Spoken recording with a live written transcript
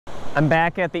I'm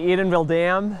back at the Edenville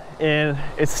Dam and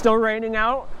it's still raining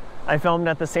out. I filmed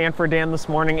at the Sanford Dam this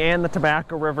morning and the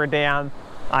Tobacco River Dam.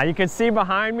 You can see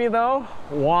behind me though,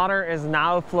 water is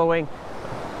now flowing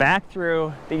back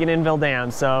through the Edenville Dam.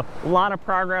 So a lot of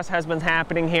progress has been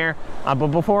happening here. But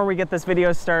before we get this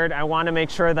video started, I want to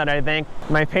make sure that I thank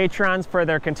my patrons for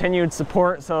their continued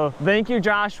support. So thank you,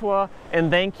 Joshua, and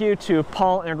thank you to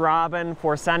Paul and Robin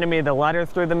for sending me the letter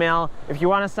through the mail. If you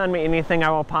want to send me anything,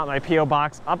 I will pop my P.O.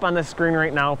 box up on the screen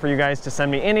right now for you guys to send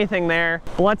me anything there.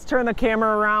 But let's turn the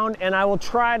camera around and I will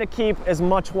try to keep as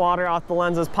much water off the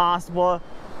lens as possible.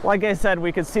 Like I said,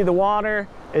 we could see the water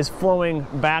is flowing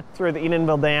back through the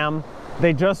Edenville Dam.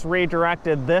 They just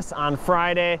redirected this on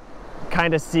Friday.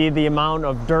 Kind of see the amount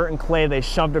of dirt and clay they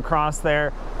shoved across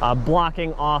there,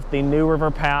 blocking off the new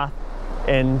river path,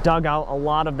 and dug out a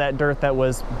lot of that dirt that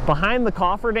was behind the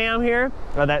coffer dam here,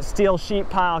 or that steel sheet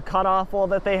pile cutoff wall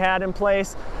that they had in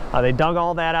place. They dug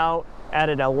all that out,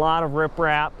 added a lot of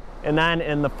riprap, and then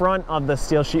in the front of the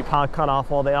steel sheet pile cutoff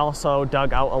wall, they also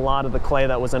dug out a lot of the clay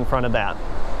that was in front of that.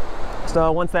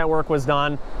 So once that work was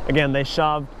done, again, they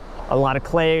shoved a lot of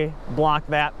clay, blocked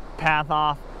that path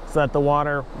off so that the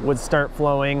water would start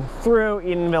flowing through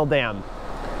Edenville Dam.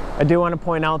 I do want to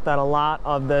point out that a lot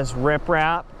of this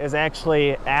riprap is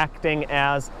actually acting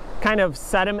as kind of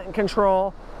sediment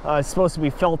control. It's supposed to be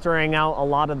filtering out a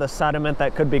lot of the sediment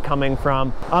that could be coming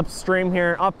from upstream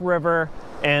here, upriver,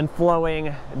 and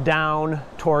flowing down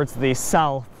towards the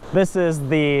south. This is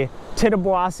the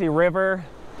Tittabawassee River.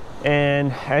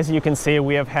 And as you can see,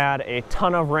 we have had a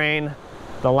ton of rain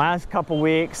the last couple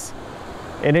weeks,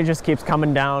 and it just keeps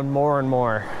coming down more and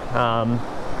more.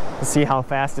 See how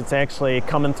fast it's actually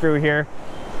coming through here.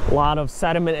 A lot of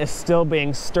sediment is still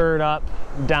being stirred up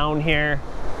down here.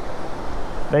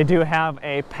 They do have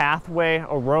a pathway,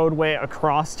 a roadway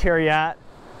across here yet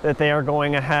that they are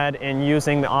going ahead and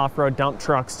using the off-road dump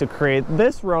trucks to create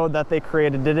this road that they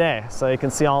created today. So you can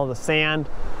see all the sand.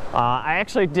 I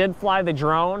actually did fly the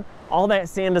drone. All that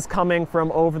sand is coming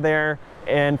from over there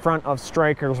in front of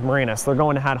Stryker's Marina. So they're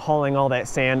going ahead hauling all that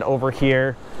sand over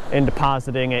here and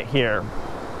depositing it here.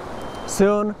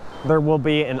 Soon there will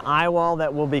be an eye wall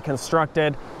that will be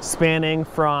constructed spanning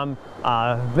from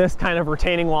this kind of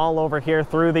retaining wall over here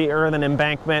through the earthen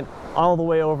embankment all the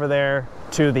way over there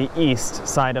to the east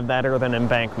side of that earthen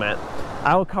embankment.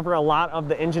 I will cover a lot of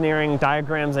the engineering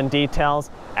diagrams and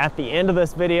details at the end of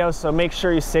this video, so make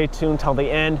sure you stay tuned till the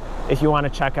end if you want to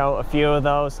check out a few of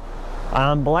those.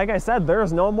 But like I said,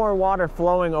 there's no more water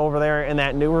flowing over there in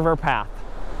that new river path.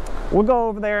 We'll go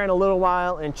over there in a little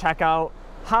while and check out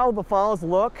how the falls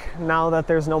look now that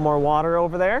there's no more water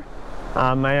over there.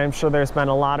 I'm sure there's been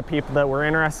a lot of people that were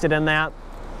interested in that.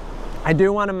 I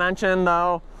do want to mention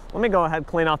though, let me go ahead and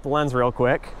clean off the lens real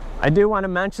quick. I do want to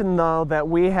mention though that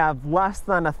we have less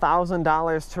than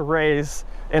 $1,000 to raise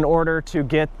in order to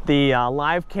get the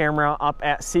live camera up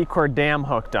at Secord Dam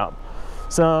hooked up.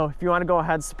 So if you want to go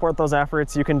ahead and support those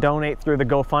efforts, you can donate through the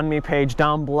GoFundMe page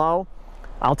down below.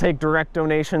 I'll take direct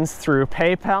donations through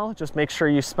PayPal. Just make sure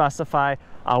you specify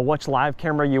which live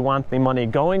camera you want the money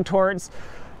going towards,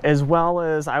 as well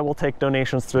as I will take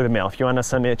donations through the mail. If you want to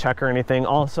send me a check or anything,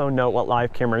 also note what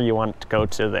live camera you want to go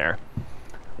to there.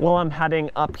 Well, I'm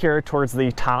heading up here towards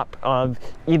the top of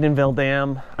Edenville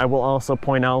Dam. I will also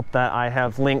point out that I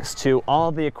have links to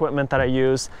all the equipment that I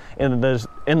use in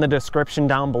the description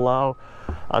down below.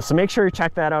 So make sure you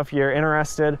check that out if you're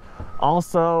interested.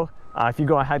 Also, if you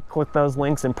go ahead, click those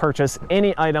links and purchase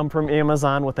any item from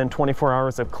Amazon within 24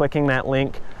 hours of clicking that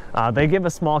link, they give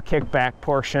a small kickback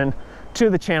portion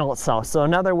to the channel itself. So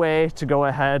another way to go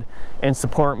ahead and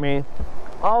support me.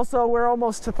 Also, we're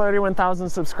almost to 31,000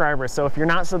 subscribers. So if you're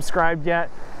not subscribed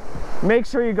yet, make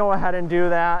sure you go ahead and do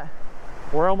that.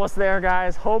 We're almost there,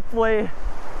 guys. Hopefully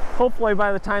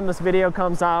by the time this video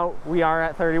comes out, we are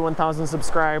at 31,000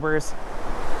 subscribers.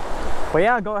 But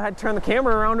yeah, go ahead and turn the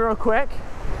camera around real quick.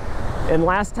 And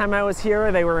last time I was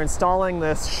here, they were installing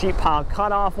this sheet pile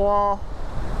cutoff wall.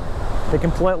 They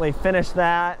completely finished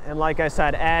that, and like I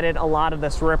said, added a lot of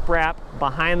this riprap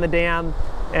behind the dam,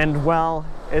 and well,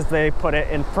 as they put it,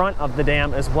 in front of the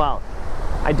dam as well.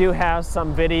 I do have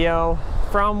some video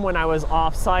from when I was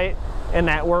off-site and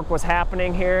that work was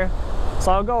happening here.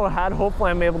 So I'll go ahead,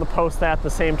 hopefully I'm able to post that at the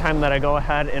same time that I go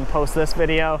ahead and post this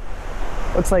video.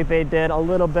 Looks like they did a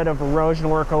little bit of erosion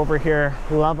work over here,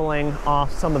 leveling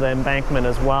off some of the embankment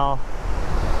as well.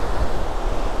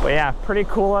 But yeah, pretty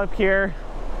cool up here.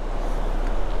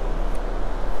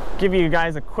 Give you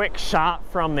guys a quick shot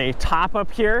from the top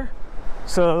up here.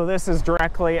 So this is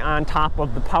directly on top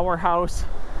of the powerhouse.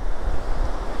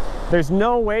 There's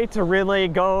no way to really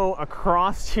go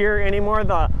across here anymore.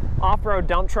 The off-road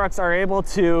dump trucks are able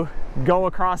to go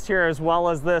across here, as well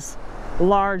as this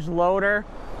large loader.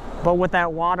 But with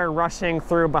that water rushing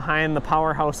through behind the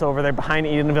powerhouse over there, behind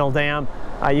Edenville Dam,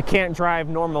 you can't drive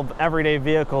normal everyday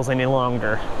vehicles any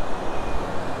longer.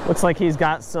 Looks like he's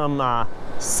got some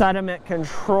sediment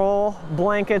control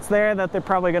blankets there that they're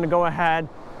probably going to go ahead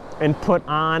and put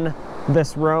on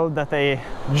this road that they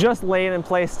just laid in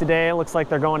place today. Looks like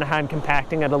they're going ahead and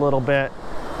compacting it a little bit.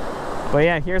 But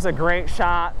yeah, here's a great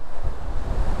shot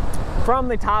from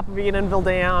the top of Edenville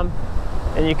Dam,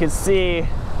 and you can see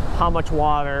how much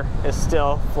water is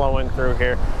still flowing through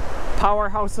here.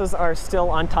 Powerhouses are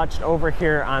still untouched over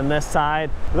here on this side.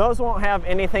 Those won't have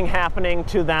anything happening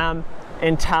to them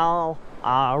until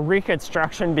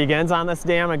reconstruction begins on this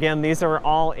dam. Again, these are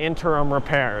all interim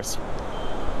repairs.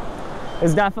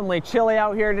 It's definitely chilly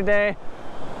out here today.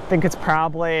 I think it's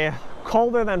probably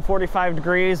colder than 45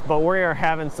 degrees, but we are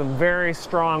having some very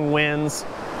strong winds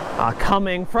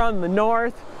coming from the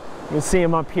north. You can see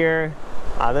them up here.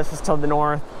 This is to the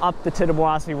north, up the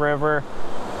Tittabawassee River.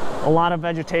 A lot of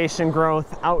vegetation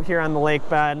growth out here on the lake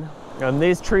bed. And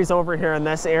these trees over here in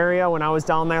this area, when I was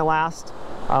down there last,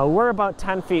 were about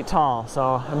 10 feet tall.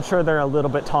 So I'm sure they're a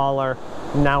little bit taller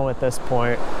now at this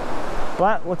point.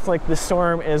 But looks like the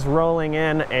storm is rolling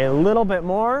in a little bit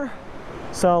more.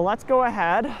 So let's go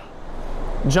ahead,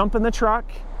 jump in the truck,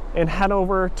 and head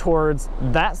over towards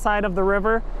that side of the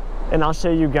river. And I'll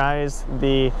show you guys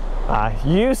the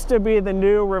used to be the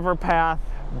new river path,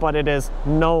 but it is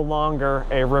no longer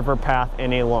a river path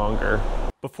any longer.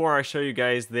 Before I show you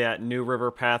guys that new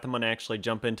river path, I'm going to actually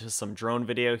jump into some drone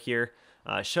video here,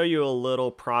 show you a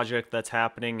little project that's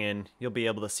happening, and you'll be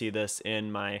able to see this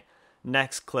in my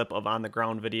next clip of on the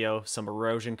ground video, some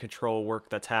erosion control work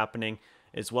that's happening,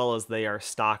 as well as they are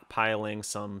stockpiling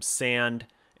some sand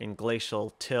and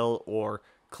glacial till, or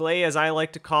clay as I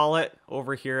like to call it,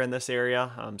 over here in this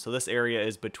area. So this area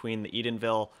is between the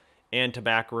Edenville and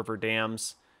Tobacco River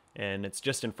dams, and it's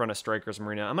just in front of Strikers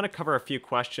Marina. I'm going to cover a few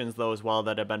questions though as well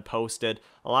that have been posted.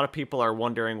 A lot of people are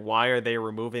wondering, why are they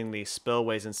removing these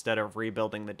spillways instead of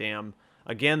rebuilding the dam?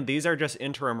 Again, these are just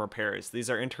interim repairs. These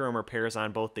are interim repairs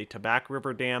on both the Tobacco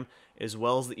River Dam as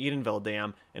well as the Edenville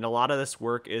Dam, and a lot of this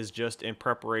work is just in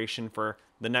preparation for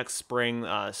the next spring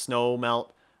snow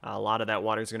melt. A lot of that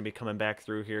water is going to be coming back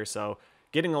through here, so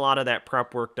getting a lot of that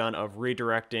prep work done of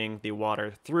redirecting the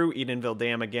water through Edenville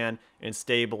Dam again and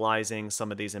stabilizing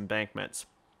some of these embankments.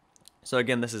 So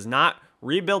again, this is not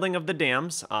rebuilding of the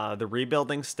dams. The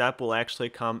rebuilding step will actually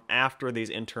come after these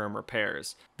interim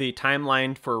repairs. The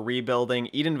timeline for rebuilding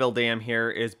Edenville Dam here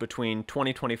is between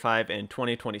 2025 and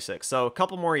 2026. So a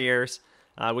couple more years.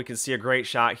 We can see a great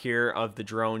shot here of the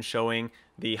drone showing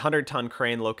the 100-ton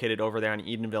crane located over there on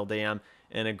Edenville Dam,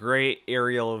 and a great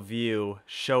aerial view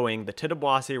showing the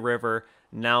Tittabawassee River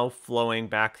now flowing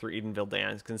back through Edenville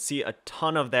Dam. You can see a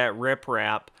ton of that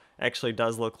riprap. Actually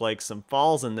does look like some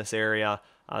falls in this area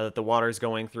that the water is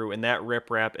going through, and that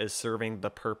riprap is serving the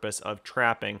purpose of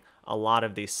trapping a lot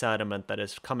of the sediment that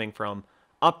is coming from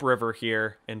upriver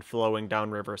here and flowing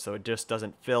downriver, so it just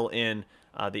doesn't fill in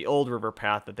the old river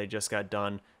path that they just got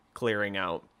done clearing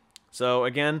out. So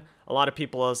again, a lot of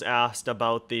people have asked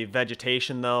about the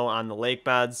vegetation though on the lake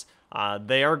beds.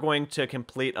 They are going to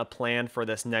complete a plan for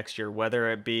this next year,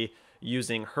 whether it be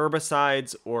using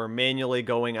herbicides or manually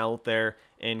going out there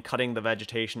and cutting the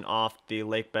vegetation off the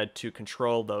lake bed to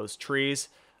control those trees.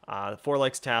 The Four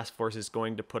Lakes Task Force is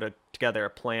going to put together a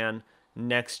plan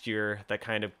next year that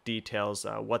kind of details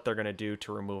what they're going to do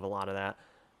to remove a lot of that.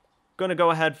 Going to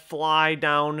go ahead, fly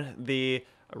down the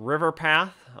river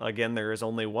path. Again, there is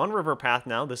only one river path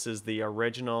now. This is the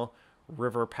original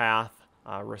river path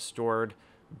restored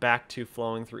back to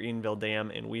flowing through Edenville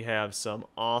Dam, and we have some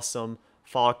awesome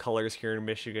fall colors here in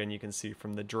Michigan. You can see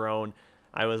from the drone.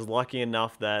 I was lucky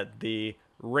enough that the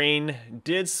rain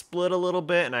did split a little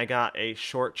bit, and I got a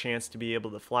short chance to be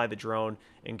able to fly the drone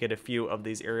and get a few of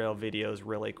these aerial videos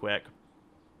really quick.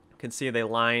 You can see they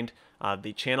lined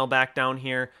the channel back down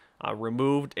here,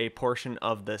 removed a portion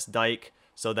of this dike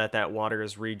so that that water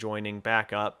is rejoining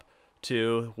back up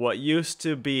to what used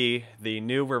to be the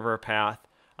new river path,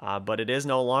 but it is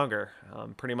no longer.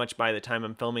 Pretty much by the time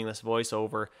I'm filming this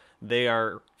voiceover, they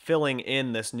are filling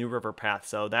in this new river path,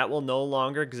 so that will no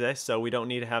longer exist, so we don't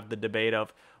need to have the debate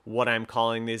of what I'm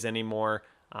calling these anymore.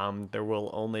 There will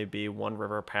only be one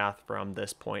river path from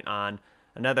this point on.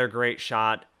 Another great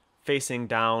shot facing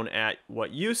down at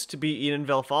what used to be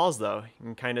Edenville Falls though. You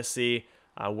can kind of see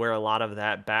where a lot of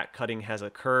that back cutting has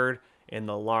occurred in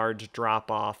the large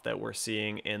drop off that we're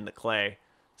seeing in the clay.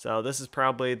 So this is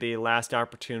probably the last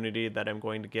opportunity that I'm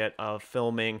going to get of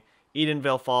filming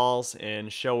Edenville Falls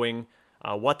and showing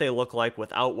what they look like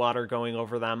without water going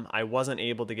over them. I wasn't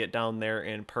able to get down there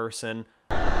in person.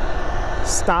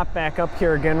 Stop back up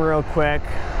here again real quick.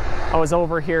 I was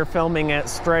over here filming at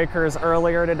Strikers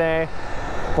earlier today,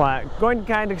 but going to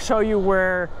kind of show you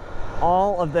where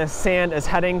all of this sand is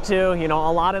heading to. You know,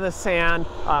 a lot of the sand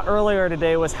earlier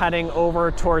today was heading over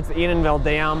towards the Edenville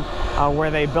Dam where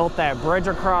they built that bridge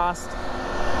across.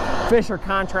 Fisher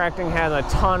Contracting has a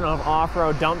ton of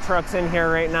off-road dump trucks in here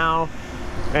right now,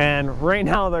 and right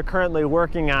now they're currently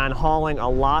working on hauling a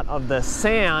lot of the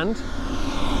sand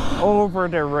over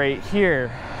to right here.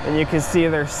 And you can see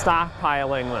they're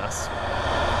stockpiling this.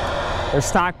 They're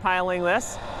stockpiling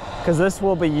this because this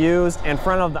will be used in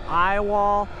front of the eye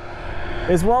wall,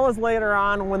 as well as later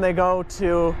on when they go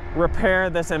to repair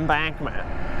this embankment.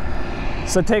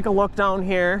 So take a look down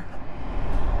here.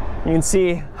 You can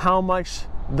see how much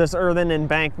this earthen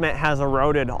embankment has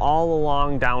eroded all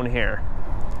along down here.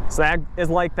 So that is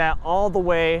like that all the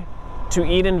way to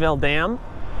Edenville Dam.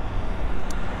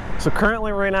 So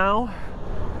currently right now,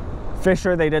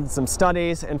 Fisher, they did some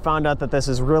studies and found out that this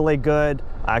is really good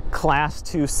class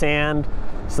 2 sand.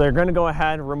 So they're going to go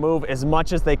ahead and remove as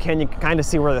much as they can. You can kind of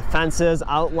see where the fence is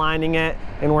outlining it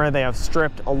and where they have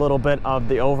stripped a little bit of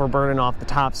the overburden off the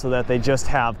top so that they just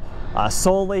have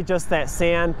solely just that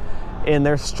sand, and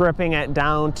they're stripping it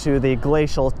down to the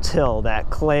glacial till, that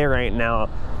clay right now.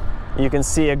 You can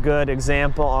see a good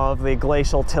example of the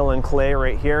glacial till and clay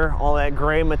right here, all that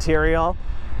gray material.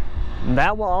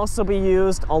 That will also be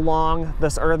used along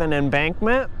this earthen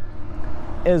embankment,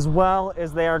 as well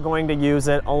as they are going to use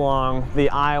it along the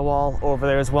eye wall over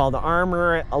there as well to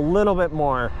armor it a little bit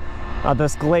more.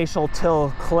 This glacial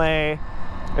till clay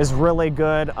is really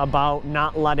good about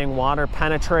not letting water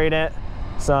penetrate it.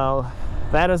 So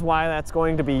that is why that's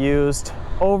going to be used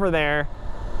over there.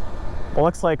 It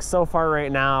looks like so far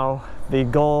right now, the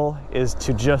goal is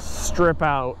to just strip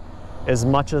out as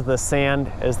much of the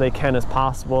sand as they can as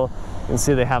possible. You can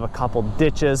see they have a couple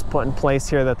ditches put in place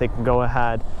here that they can go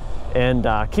ahead and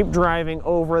keep driving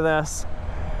over this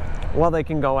while they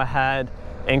can go ahead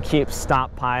and keep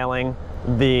stockpiling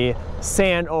the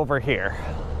sand over here.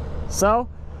 So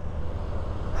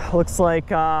looks like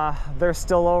they're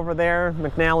still over there,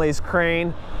 McNally's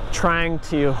crane, trying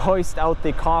to hoist out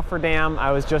the cofferdam.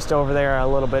 I was just over there a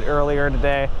little bit earlier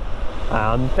today.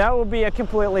 That will be a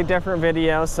completely different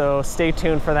video, so stay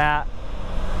tuned for that.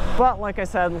 But like I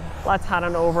said, let's head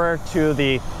on over to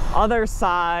the other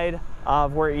side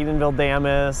of where Edenville Dam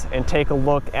is and take a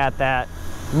look at that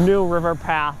new river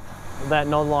path that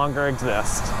no longer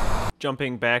exists.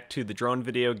 Jumping back to the drone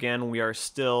video again, we are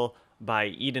still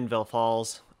by Edenville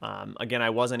Falls. Again, I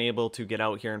wasn't able to get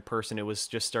out here in person. It was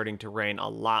just starting to rain a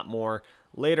lot more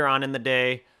later on in the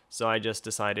day, so I just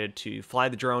decided to fly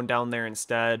the drone down there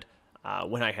instead.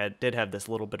 When I did have this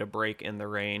little bit of break in the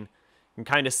rain. You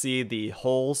can kind of see the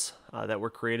holes that were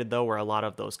created though, where a lot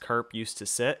of those carp used to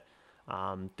sit.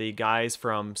 The guys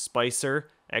from Spicer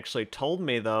actually told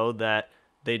me though that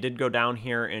they did go down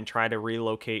here and try to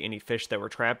relocate any fish that were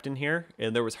trapped in here,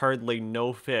 and there was hardly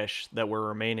no fish that were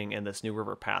remaining in this new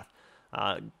river path.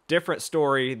 Different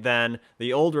story than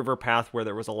the old river path where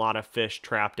there was a lot of fish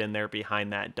trapped in there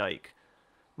behind that dike.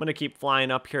 I'm going to keep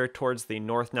flying up here towards the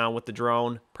north now with the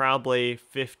drone, probably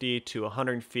 50 to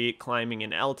 100 feet climbing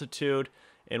in altitude,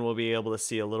 and we'll be able to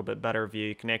see a little bit better view.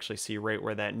 You can actually see right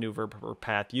where that new river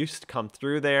path used to come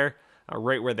through there,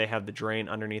 right where they have the drain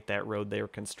underneath that road they were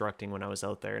constructing when I was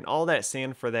out there. And all that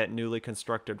sand for that newly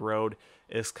constructed road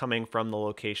is coming from the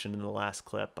location in the last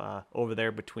clip, over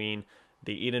there between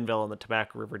the Edenville and the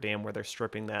Tobacco River Dam where they're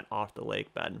stripping that off the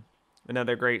lake bed.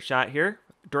 Another great shot here,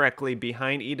 directly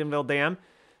behind Edenville Dam.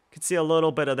 You can see a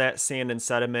little bit of that sand and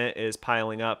sediment is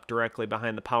piling up directly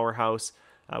behind the powerhouse.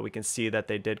 We can see that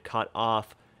they did cut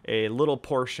off a little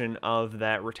portion of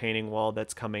that retaining wall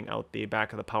that's coming out the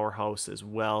back of the powerhouse as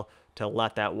well to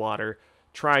let that water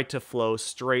try to flow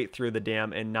straight through the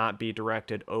dam and not be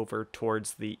directed over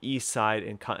towards the east side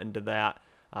and cut into that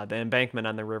the embankment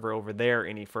on the river over there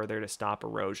any further to stop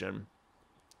erosion.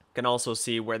 You can also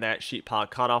see where that sheet pile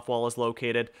cutoff wall is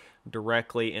located,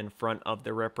 directly in front of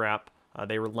the riprap.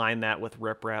 They lined that with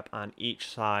riprap on each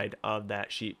side of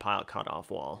that sheet pile cutoff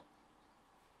wall.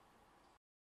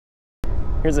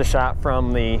 Here's a shot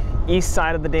from the east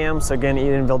side of the dam. So again,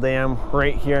 Edenville Dam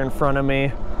right here in front of me.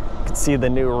 You can see the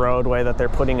new roadway that they're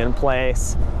putting in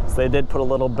place. So they did put a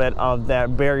little bit of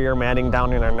that barrier matting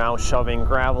down and are now shoving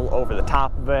gravel over the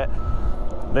top of it.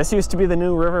 This used to be the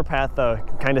new river path though. You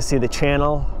can kind of see the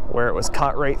channel where it was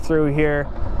cut right through here.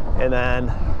 And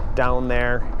then down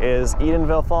there is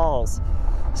Edenville Falls.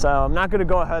 So I'm not gonna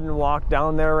go ahead and walk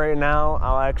down there right now.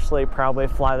 I'll actually probably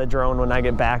fly the drone when I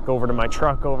get back over to my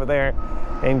truck over there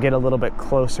and get a little bit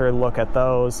closer look at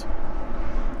those.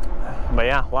 But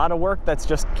yeah, a lot of work that's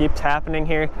just keeps happening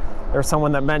here. There's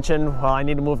someone that mentioned, well, I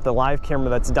need to move the live camera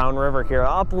that's downriver here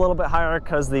up a little bit higher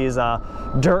because these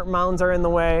dirt mounds are in the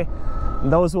way.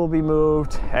 Those will be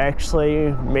moved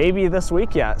actually maybe this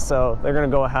week yet. So they're gonna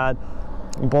go ahead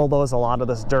and bulldoze a lot of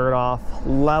this dirt off,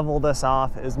 level this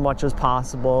off as much as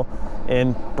possible,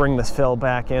 and bring this fill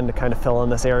back in to kind of fill in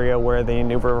this area where the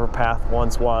new river path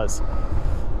once was.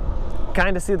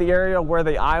 Kind of see the area where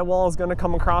the eye wall is gonna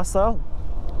come across though.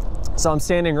 So I'm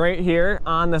standing right here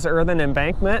on this earthen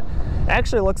embankment.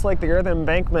 Actually looks like the earthen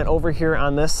embankment over here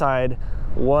on this side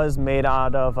was made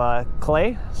out of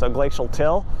clay, so glacial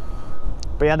till.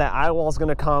 But yeah, that eye wall is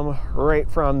gonna come right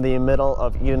from the middle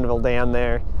of Edenville Dam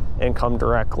there and come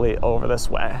directly over this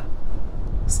way.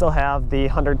 Still have the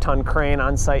 100-ton crane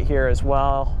on site here as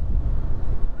well.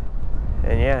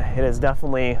 And yeah, it is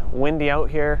definitely windy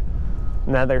out here.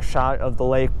 Another shot of the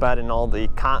lake bed and all the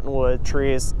cottonwood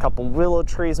trees, a couple willow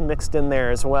trees mixed in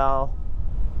there as well.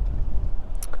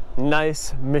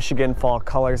 Nice Michigan fall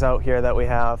colors out here that we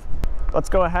have. Let's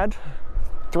go ahead,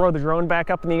 throw the drone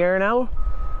back up in the air now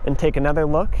and take another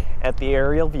look at the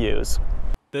aerial views.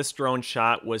 This drone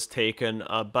shot was taken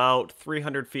about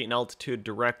 300 feet in altitude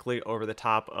directly over the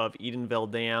top of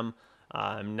Edenville Dam.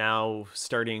 I'm now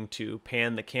starting to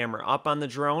pan the camera up on the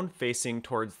drone facing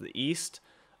towards the east.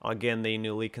 Again, the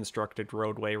newly constructed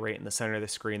roadway right in the center of the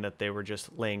screen that they were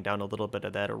just laying down a little bit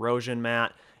of that erosion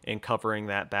mat and covering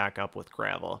that back up with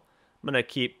gravel. I'm going to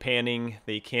keep panning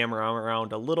the camera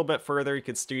around a little bit further. You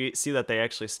can see that they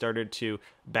actually started to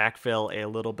backfill a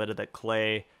little bit of the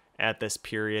clay at this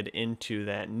period into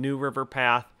that new river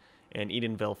path, and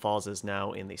Edenville Falls is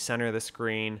now in the center of the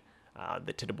screen.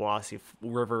 The Tittabawassee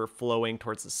River flowing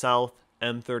towards the south,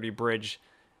 M30 bridge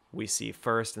we see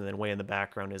first, and then way in the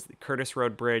background is the Curtis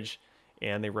Road Bridge,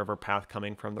 and the river path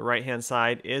coming from the right-hand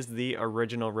side is the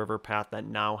original river path that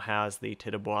now has the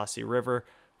Tittabawassee River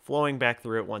flowing back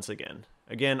through it once again.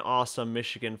 Again, awesome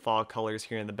Michigan fall colors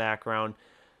here in the background.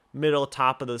 Middle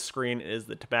top of the screen is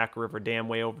the Tobacco River Dam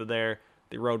way over there.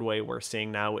 The roadway we're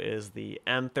seeing now is the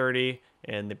M30,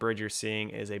 and the bridge you're seeing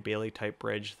is a Bailey-type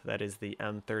bridge. That is the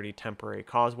M30 Temporary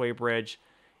Causeway Bridge.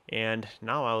 And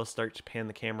now I will start to pan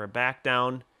the camera back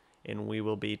down, and we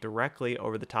will be directly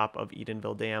over the top of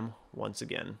Edenville Dam once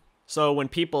again. So when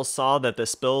people saw that the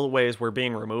spillways were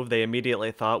being removed, they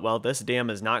immediately thought, well, this dam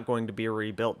is not going to be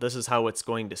rebuilt. This is how it's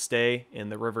going to stay, and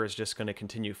the river is just going to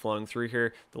continue flowing through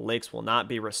here. The lakes will not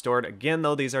be restored. Again,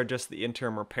 though, these are just the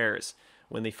interim repairs.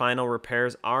 When the final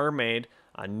repairs are made,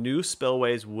 new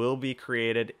spillways will be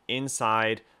created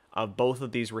inside of both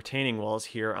of these retaining walls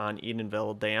here on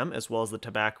Edenville Dam, as well as the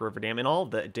Tobacco River Dam, and all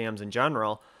of the dams in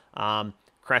general.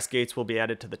 Crest gates will be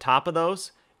added to the top of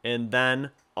those, and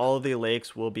then all of the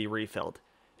lakes will be refilled.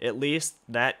 At least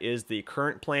that is the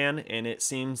current plan, and it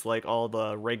seems like all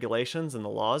the regulations and the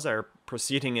laws are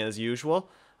proceeding as usual.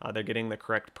 They're getting the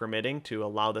correct permitting to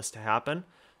allow this to happen.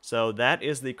 So that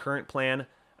is the current plan.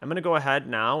 I'm going to go ahead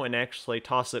now and actually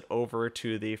toss it over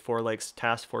to the Four Lakes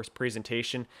Task Force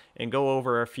presentation and go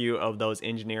over a few of those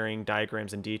engineering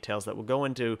diagrams and details that will go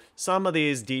into some of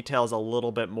these details a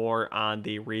little bit more on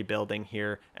the rebuilding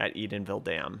here at Edenville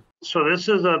Dam. So this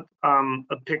is a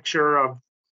picture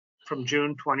from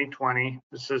June 2020.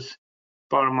 This is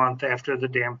about a month after the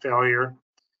dam failure.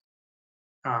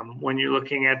 When you're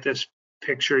looking at this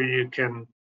picture, you can,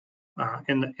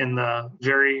 in the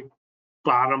very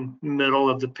bottom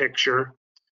middle of the picture,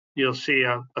 you'll see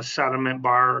a sediment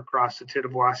bar across the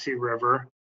Tittabawassee River.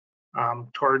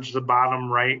 Towards the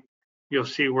bottom right, you'll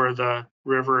see where the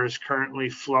river is currently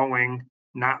flowing,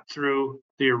 not through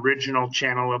the original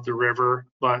channel of the river,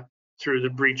 but through the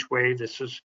breachway. This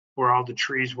is where all the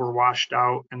trees were washed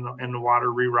out and the water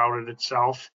rerouted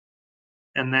itself.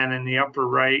 And then in the upper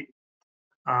right,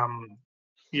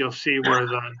 you'll see where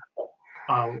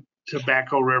the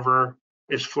Tobacco River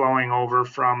is flowing over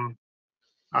from,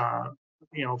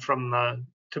 from the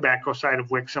tobacco side of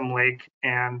Wixom Lake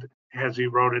and has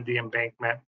eroded the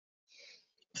embankment.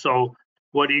 So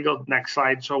next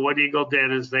slide. So what Eagle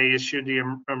did is they issued the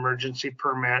emergency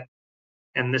permit,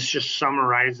 and this just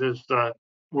summarizes the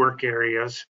work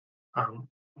areas.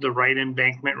 The right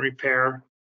embankment repair,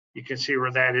 you can see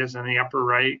where that is in the upper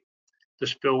right. The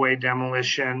spillway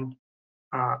demolition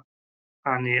on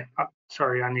the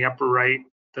upper right.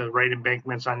 The right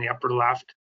embankment's on the upper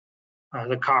left.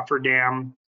 The coffer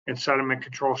dam and sediment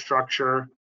control structure,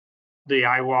 the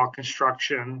eye wall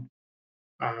construction,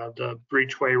 the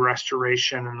breachway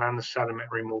restoration, and then the sediment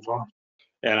removal.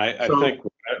 And I think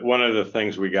one of the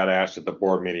things we got asked at the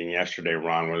board meeting yesterday,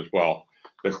 Ron, was, well,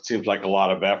 it seems like a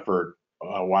lot of effort.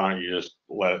 Why don't you just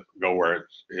let it go where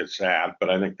it's at?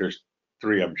 But I think there's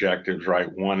three objectives, right?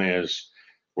 One is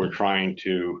we're trying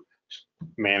to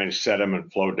manage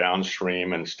sediment flow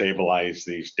downstream and stabilize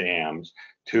these dams.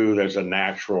 Two, there's a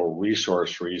natural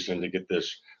resource reason to get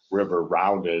this river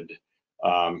routed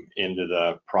into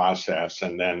the process.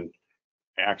 And then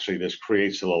actually this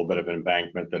creates a little bit of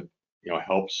embankment that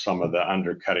helps some of the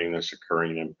undercutting that's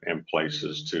occurring in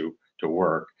places to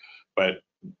work. But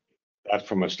that's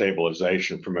from a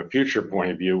stabilization. From a future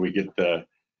point of view, we get the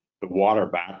water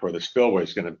back where the spillway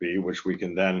is going to be, which we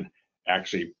can then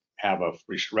actually have a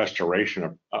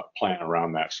restoration plan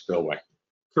around that spillway.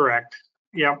 Correct.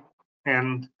 Yep.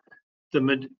 And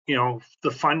the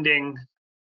funding,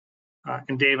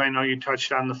 and Dave, I know you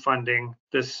touched on the funding.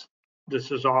 This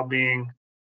is all being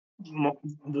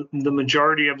the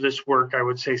majority of this work. I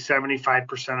would say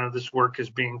 75% of this work is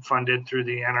being funded through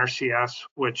the NRCS,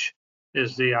 which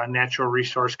is the Natural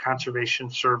Resource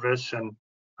Conservation Service, and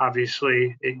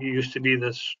obviously it used to be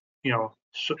this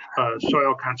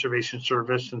Soil Conservation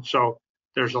Service, and so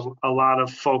there's a lot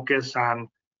of focus on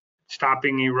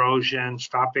stopping erosion,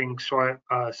 stopping soil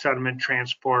sediment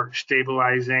transport,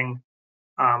 stabilizing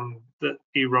the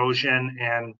erosion,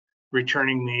 and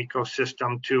returning the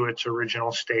ecosystem to its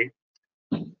original state.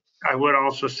 I would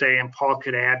also say, and Paul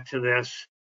could add to this,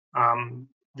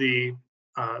 the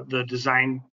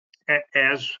design,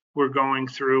 as we're going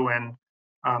through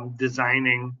and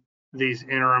designing these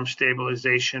interim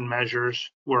stabilization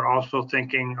measures, we're also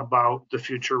thinking about the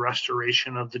future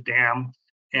restoration of the dam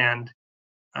and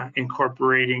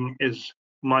incorporating as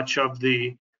much of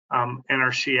the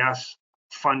NRCS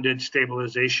funded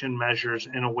stabilization measures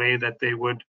in a way that they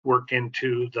would work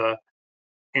into the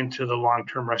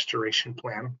long-term restoration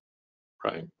plan.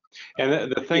 Right.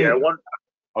 And the thing,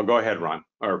 I'll go ahead, Ron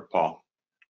or Paul.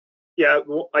 Yeah,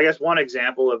 well, I guess one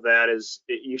example of that is,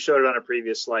 you showed it on a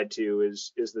previous slide too,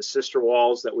 is the sister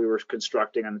walls that we were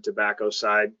constructing on the tobacco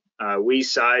side. We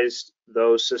sized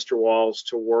those sister walls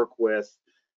to work with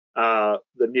the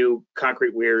new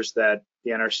concrete weirs that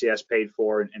the NRCS paid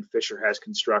for and Fisher has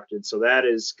constructed. So that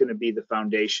is going to be the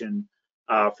foundation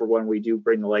for when we do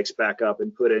bring the lakes back up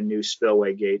and put in new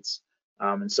spillway gates.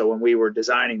 And so when we were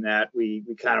designing that, we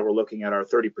kind of were looking at our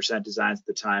 30% designs at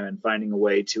the time and finding a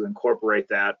way to incorporate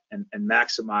that and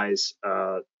maximize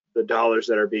the dollars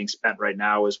that are being spent right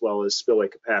now, as well as spillway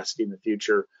capacity in the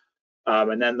future.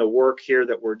 And then the work here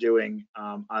that we're doing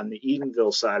on the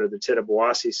Edenville side or the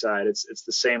Tittabawassee side, it's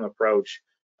the same approach.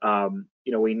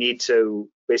 We need to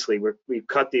basically, we've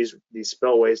cut these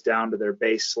spillways down to their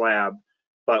base slab.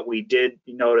 But we did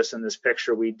notice in this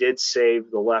picture, we did save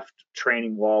the left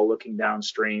training wall looking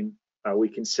downstream. We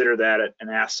consider that an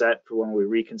asset for when we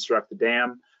reconstruct the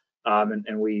dam,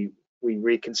 and we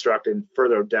reconstruct and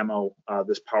further demo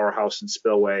this powerhouse and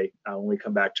spillway when we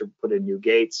come back to put in new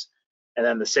gates. And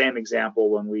then the same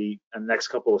example, when in the next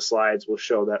couple of slides, we'll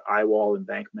show that eye wall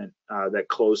embankment that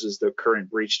closes the current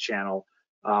breach channel.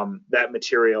 That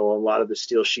material, a lot of the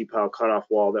steel sheet pile cutoff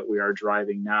wall that we are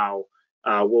driving now,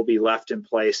 will be left in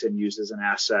place and used as an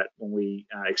asset when we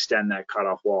extend that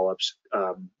cutoff wall up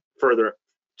further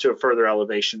to a further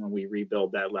elevation when we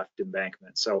rebuild that left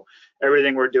embankment. So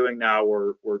everything we're doing now,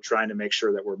 we're trying to make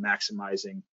sure that we're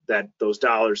maximizing those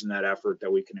dollars and that effort,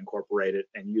 that we can incorporate it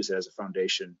and use it as a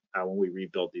foundation when we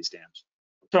rebuild these dams.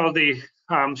 So the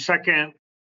second,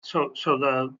 so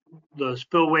the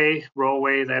spillway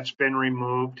rollway that's been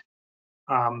removed.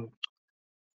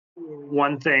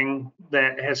 One thing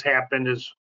that has happened is,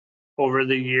 over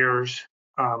the years,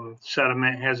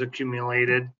 sediment has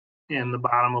accumulated in the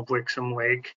bottom of Wixom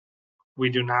Lake. We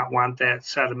do not want that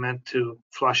sediment to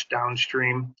flush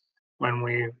downstream when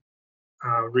we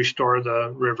restore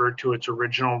the river to its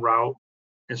original route.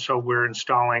 And so we're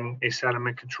installing a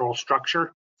sediment control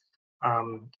structure.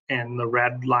 And the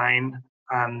red line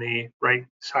on the right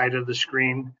side of the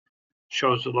screen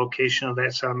shows the location of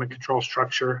that sediment control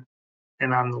structure.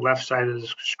 And on the left side of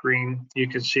the screen, you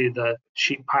can see the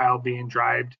sheet pile being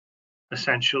dried.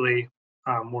 Essentially,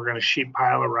 we're going to sheet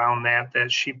pile around that.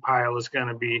 That sheet pile is going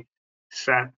to be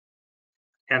set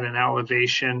at an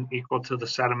elevation equal to the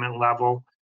sediment level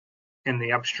in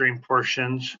the upstream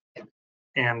portions.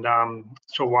 And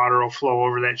so water will flow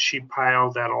over that sheet pile.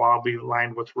 That'll all be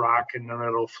lined with rock, and then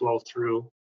it'll flow through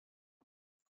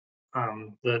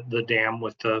the dam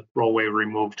with the rollway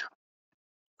removed.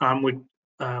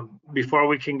 Before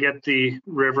we can get the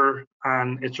river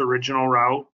on its original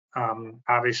route,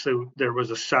 obviously there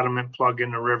was a sediment plug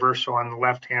in the river. So on the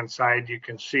left-hand side, you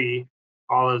can see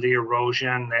all of the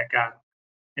erosion that got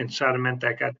and sediment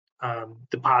that got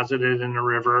deposited in the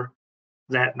river.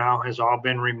 That now has all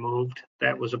been removed.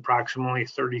 That was approximately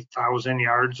 30,000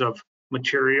 yards of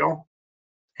material.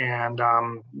 And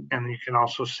you can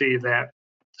also see that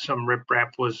some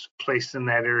riprap was placed in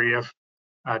that area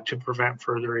to prevent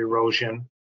further erosion.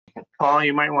 Paul,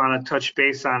 you might want to touch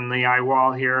base on the eye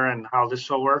wall here and how this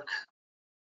will work.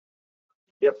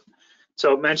 Yep.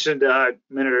 So mentioned a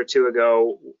minute or two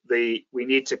ago, we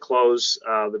need to close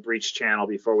the breach channel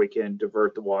before we can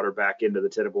divert the water back into the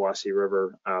Tittabawassee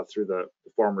River through the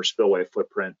former spillway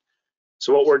footprint.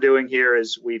 So what we're doing here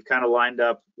is we've kind of lined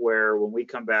up where when we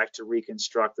come back to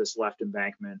reconstruct this left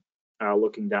embankment,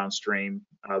 looking downstream,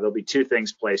 there'll be two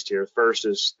things placed here. First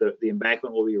is the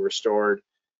embankment will be restored,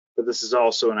 but this is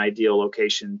also an ideal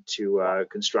location to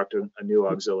construct a new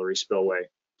auxiliary spillway.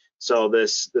 So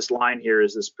this line here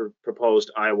is this proposed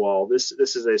eye wall. This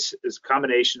is a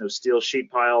combination of steel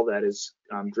sheet pile that is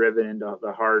driven into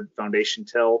the hard foundation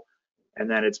till, and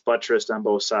then it's buttressed on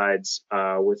both sides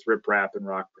with riprap and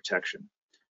rock protection.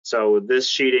 So this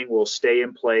sheeting will stay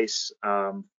in place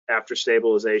after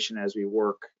stabilization as we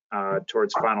work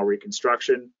towards final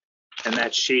reconstruction. And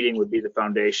that sheeting would be the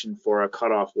foundation for a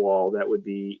cutoff wall that would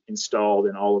be installed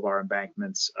in all of our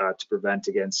embankments to prevent,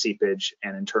 again, seepage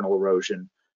and internal erosion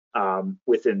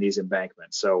within these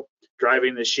embankments. So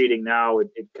driving the sheeting now, it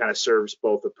kind of serves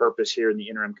both a purpose here in the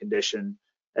interim condition,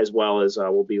 as well as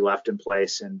will be left in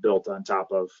place and built on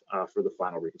top of for the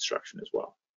final reconstruction as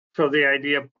well. So the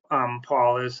idea,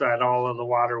 Paul, is that all of the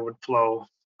water would flow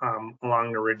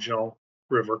along the original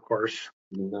river course.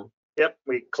 Mm-hmm. Yep,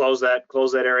 we close that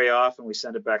area off and we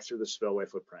send it back through the spillway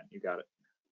footprint. You got it.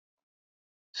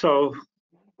 So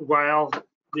while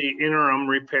the interim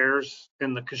repairs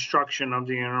and the construction of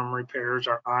the interim repairs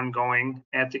are ongoing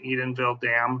at the Edenville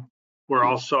Dam, we're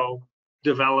also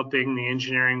developing the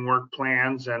engineering work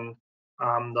plans and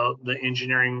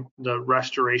the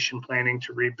restoration planning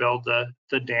to rebuild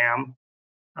the dam.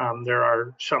 There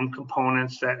are some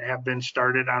components that have been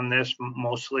started on this,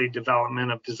 mostly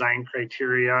development of design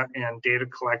criteria and data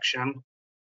collection.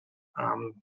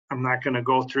 I'm not going to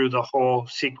go through the whole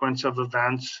sequence of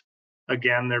events.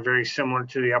 Again, they're very similar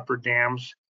to the upper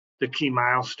dams. The key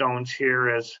milestones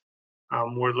here is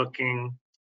we're looking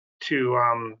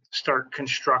to start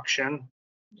construction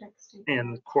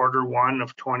in Q1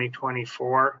 of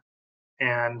 2024,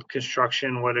 and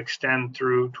construction would extend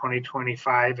through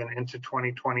 2025 and into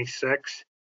 2026.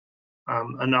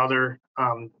 Another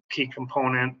key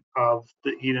component of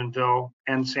the Edenville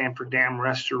and Sanford Dam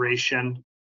restoration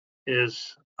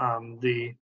is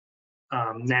the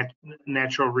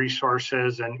natural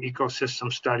resources and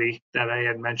ecosystem study that I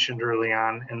had mentioned early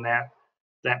on, and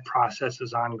that process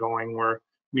is ongoing. We're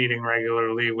meeting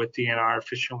regularly with DNR,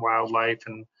 Fish and Wildlife,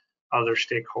 and other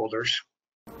stakeholders.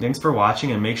 Thanks for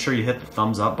watching, and make sure you hit the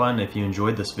thumbs up button if you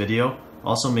enjoyed this video.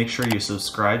 Also, make sure you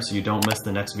subscribe so you don't miss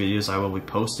the next videos I will be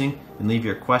posting, and leave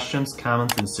your questions,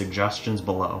 comments, and suggestions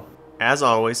below. As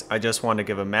always, I just want to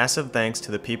give a massive thanks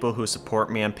to the people who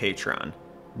support me on Patreon.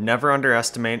 Never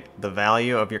underestimate the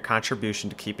value of your contribution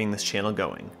to keeping this channel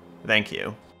going. Thank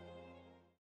you.